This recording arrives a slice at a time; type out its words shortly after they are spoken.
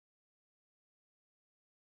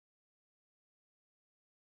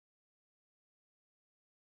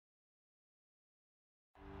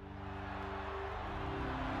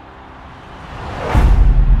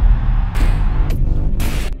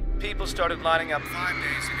started lining up 5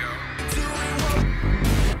 days ago.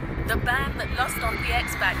 The band that lost on the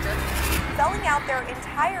X Factor, selling out their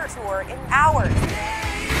entire tour in hours.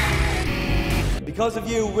 Because of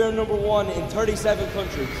you, we're #1 in 37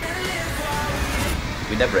 countries.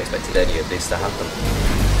 We never expected any of this to happen.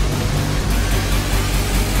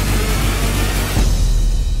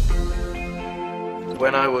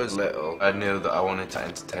 When I was little, I knew that I wanted to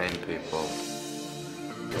entertain people.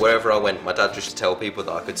 Wherever I went, my dad used to tell people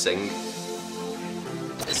that I could sing.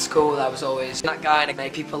 At school, I was always that guy that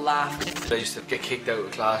made people laugh. I used to get kicked out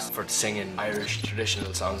of class for singing Irish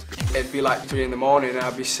traditional songs. It'd be like 3 in the morning and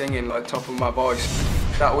I'd be singing like top of my voice.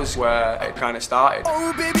 That was where it kind of started.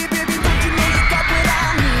 Oh baby, baby, don't you know you got what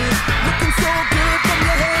I need? Looking so good from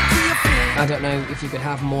your head to your feet. I don't know if you could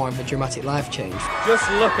have more of a dramatic life change. Just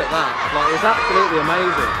look at that. Like, it's absolutely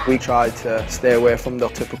amazing. We tried to stay away from the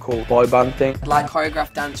typical boy band thing. Like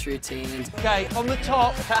choreographed dance routines. Okay, on the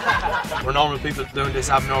top. We're normal people doing this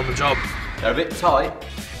abnormal job. They're a bit tight.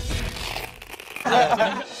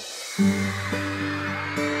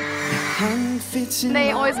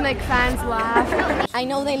 They always make fans laugh. I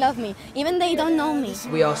know they love me, even they don't know me.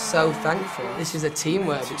 We are so thankful. This is a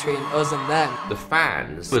teamwork between us and them. The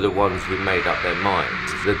fans were the ones who made up their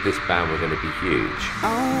minds that this band were going to be huge.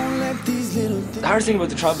 The hard thing about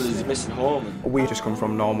the travel is missing home. We just come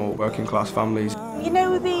from normal working class families. You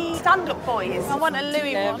know the stand-up boys? I want a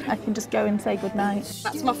Louis one. I can just go and say goodnight.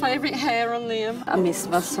 that's my favourite hair on Liam. I miss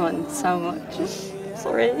my son so much.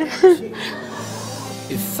 Sorry.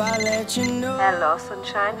 If I let you know. Hello,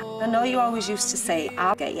 sunshine. I know you always used to say,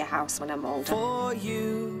 I'll get your house when I'm older. For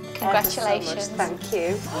you. Congratulations. Thank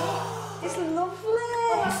you. It's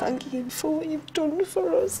lovely. Thank you for what you've done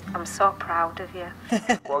for us. I'm so proud of you.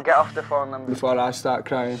 Well, get off the phone then before I start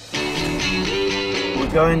crying.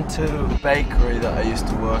 We're going to the bakery that I used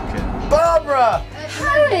to work in. Barbara!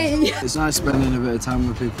 Harry! It's nice spending a bit of time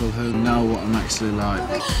with people who know what I'm actually like.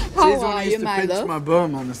 How are you, my love? my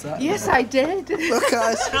bum on the Saturday. Yes, I did. Look,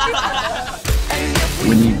 guys.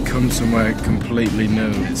 When you come somewhere completely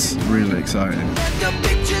new, it's really exciting.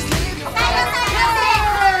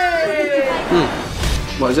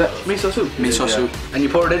 What is it? Miso soup. Miso soup. And you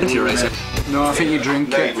pour it into your rice? No, I think you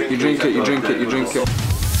drink it. You drink it, you drink it, you drink it.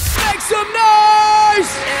 Make some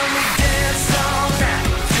noise!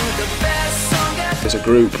 As a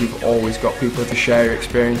group, you've always got people to share your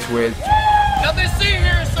experience with. Nothing to see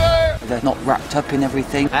here, sir! They're not wrapped up in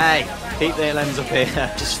everything. Hey, keep their lens up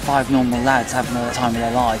here. Just 5 normal lads having the time of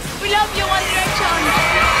their life. We love you, One Direction.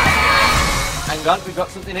 Hang on, we've got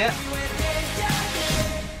something here.